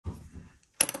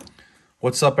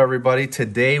What's up, everybody?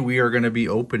 Today we are going to be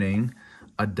opening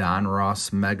a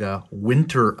Donruss Mega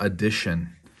Winter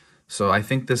Edition. So I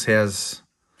think this has,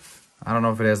 I don't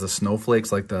know if it has the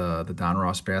snowflakes like the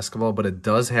Donruss basketball, but it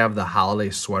does have the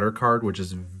holiday sweater card, which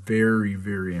is very,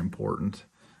 very important.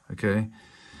 Okay?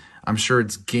 I'm sure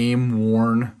it's game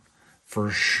worn for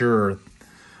sure,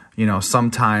 you know,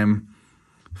 sometime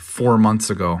 4 months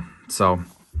ago. So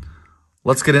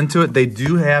let's get into it. They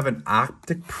do have an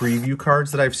optic preview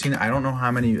cards that I've seen. I don't know how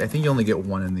many. I think you only get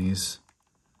one in these.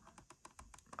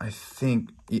 I think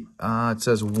it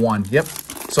says one. Yep.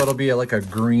 So it'll be like a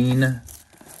green,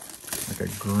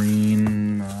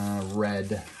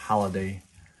 red holiday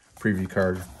preview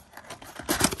card.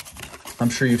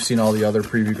 I'm sure you've seen all the other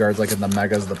preview cards, like in the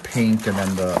Megas, the pink, and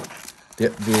then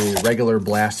the regular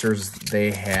blasters.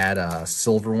 They had a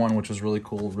silver one, which was really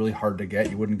cool, really hard to get.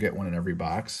 You wouldn't get one in every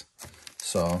box.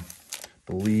 So,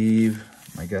 believe,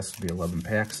 my guess would be 11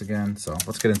 packs again. So,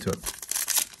 let's get into it.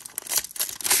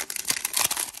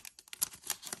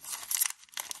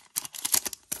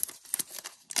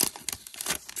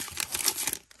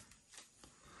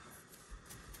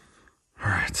 All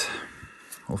right,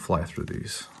 we'll fly through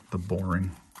these. The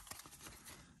boring.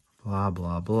 Blah,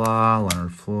 blah, blah.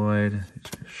 Leonard Floyd,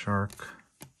 Shark,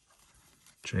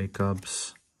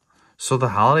 Jacobs. So, the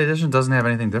holiday edition doesn't have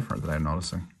anything different that I'm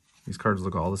noticing. These cards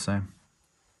look all the same.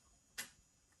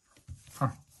 Huh.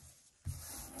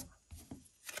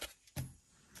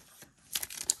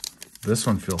 This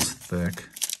one feels thick.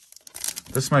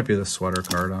 This might be the sweater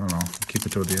card. I don't know. Keep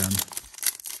it to the end.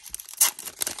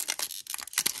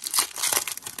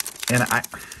 And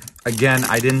I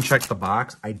didn't check the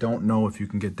box. I don't know if you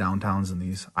can get downtowns in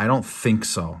these. I don't think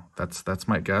so. That's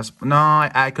my guess. No,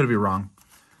 I could be wrong.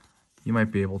 You might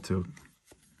be able to.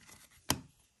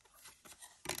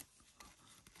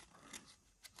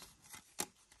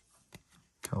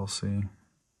 Kelsey,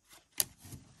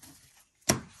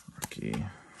 rookie,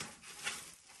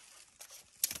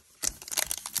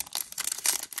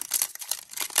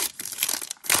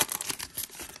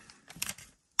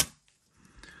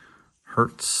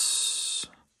 Hurts,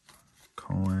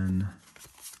 Cohen,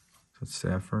 is that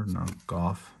Stafford? No,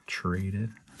 Goff,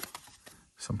 traded,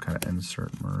 some kind of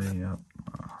insert, Murray, yep,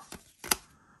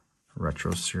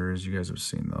 retro series, you guys have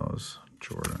seen those,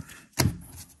 Jordan.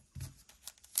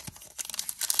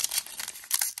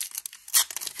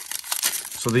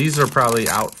 So these are probably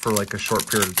out for like a short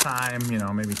period of time, you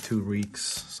know, maybe 2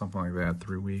 weeks, something like that,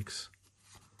 3 weeks.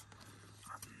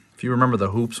 If you remember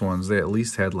the Hoops ones, they at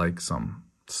least had like some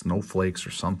snowflakes or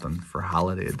something for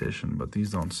holiday edition, but these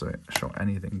don't show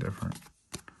anything different.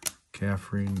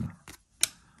 Caffrey,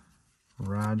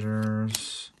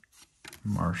 Rogers,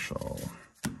 Marshall.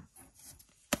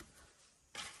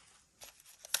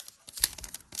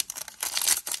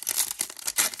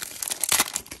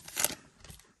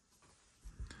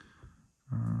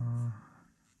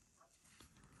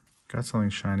 Got something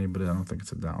shiny, but I don't think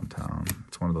it's a downtown.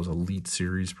 It's one of those Elite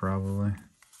Series, probably.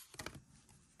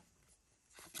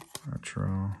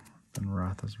 Retro. Ben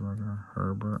Roethlisberger.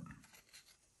 Herbert.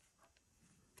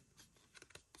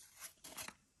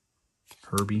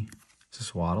 Herbie. Is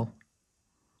this Waddle?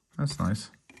 That's nice.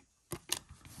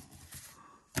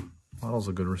 Waddle's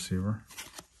a good receiver.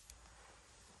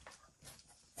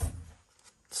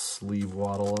 Sleeve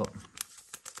Waddle up.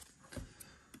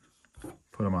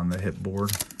 Put him on the hit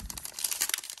board.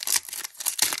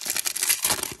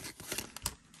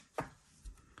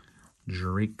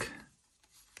 Drake,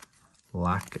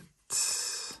 Lockett,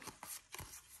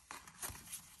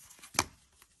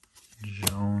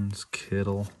 Jones,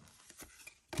 Kittle,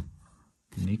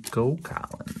 Nico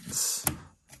Collins.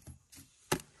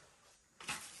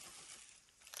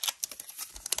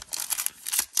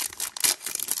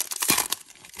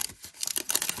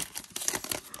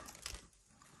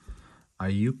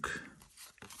 Ayuk.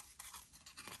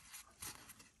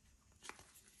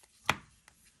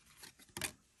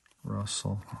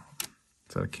 Russell.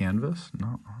 Is that a canvas?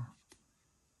 No.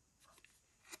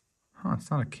 Huh, it's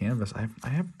not a canvas. I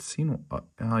haven't seen.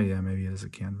 Oh, yeah, maybe it is a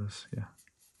canvas. Yeah,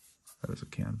 that is a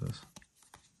canvas.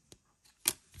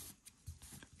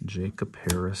 Jacob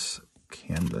Harris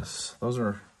canvas. Those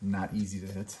are not easy to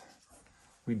hit.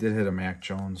 We did hit a Mac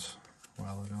Jones a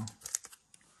while ago.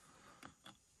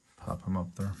 Pop him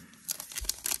up there.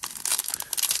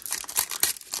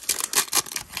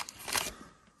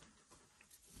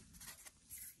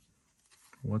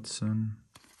 Woodson.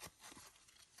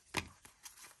 Is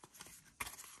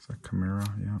that Kamara?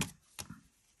 Yeah.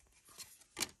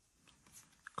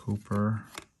 Cooper.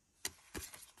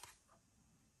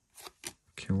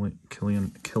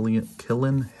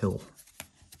 Killian Hill.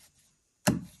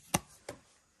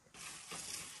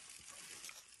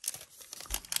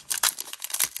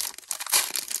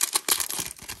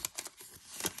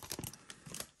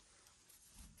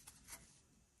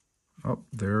 Oh,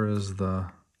 there is the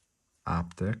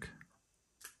optic.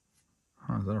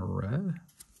 Huh, is that a red?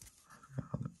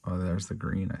 Oh, there's the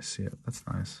green. I see it. That's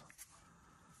nice.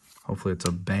 Hopefully it's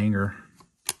a banger.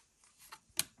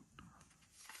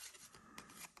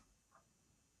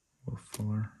 Will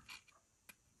Fuller.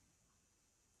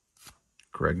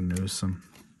 Greg Newsom.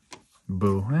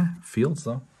 Boo. Fields,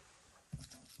 though.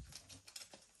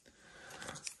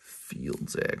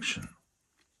 Fields action.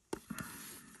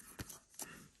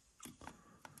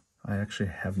 I actually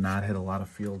have not hit a lot of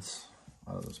Fields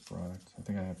out of this product. I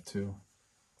think I have 2.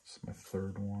 This is my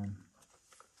 3rd one.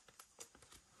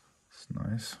 It's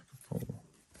nice. I can pull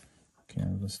the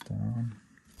canvas down.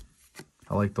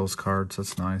 I like those cards.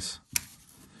 That's nice.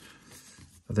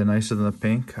 Are they nicer than the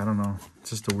pink? I don't know.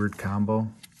 It's just a weird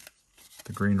combo.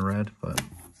 The green-red, but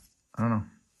I don't know.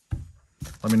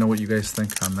 Let me know what you guys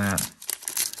think on that.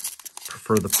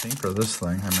 Prefer the pink or this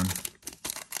thing? I mean,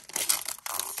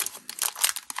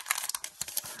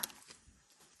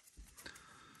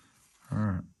 all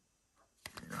right.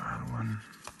 Godwin,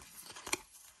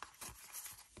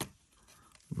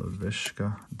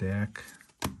 LaVishka, Dak,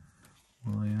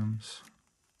 Williams,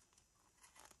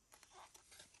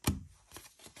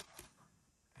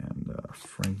 and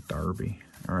Frank Darby.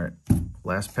 All right,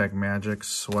 last pack Magic,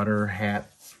 sweater,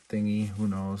 hat thingy. Who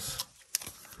knows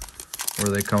where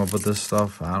they come up with this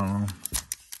stuff? I don't know.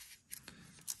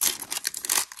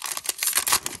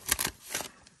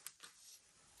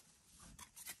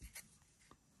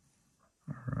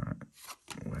 All right,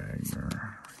 Wagner.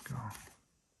 There we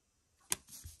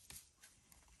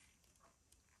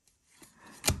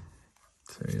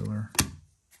go. Taylor.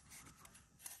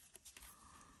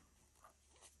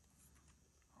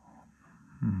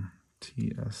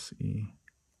 TSE.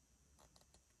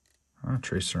 Ah,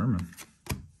 Trey Sermon.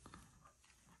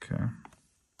 Okay.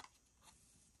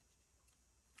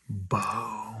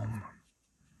 Boom.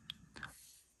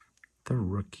 The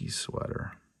rookie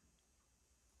sweater.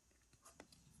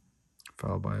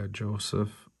 Followed by a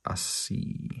Joseph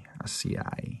Asii.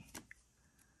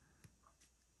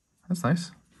 That's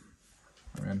nice.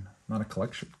 I mean, not a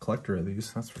collector of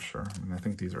these, that's for sure. I mean, I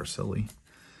think these are silly.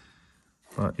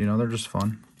 But, you know, they're just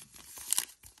fun.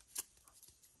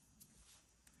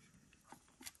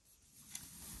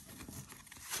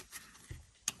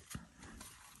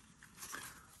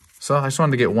 So I just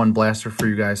wanted to get one blaster for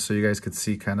you guys so you guys could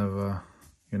see kind of,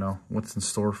 you know, what's in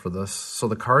store for this. So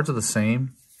the cards are the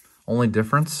same. Only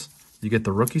difference, you get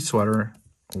the rookie sweater,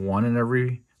 1 in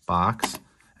every box,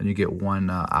 and you get 1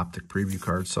 optic preview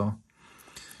card. So,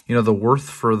 you know, the worth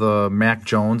for the Mac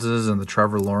Joneses and the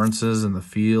Trevor Lawrences and the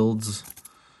Fields,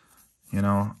 you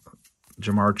know,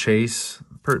 Jamar Chase,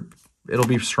 it'll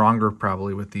be stronger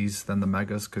probably with these than the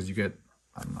Megas because you get,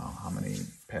 I don't know how many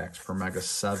packs per Mega,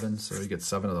 7, so you get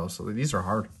 7 of those. So these are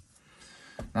hard,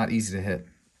 not easy to hit.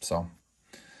 So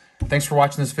thanks for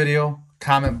watching this video.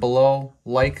 Comment below,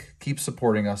 like, keep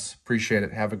supporting us. Appreciate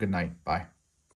it. Have a good night. Bye.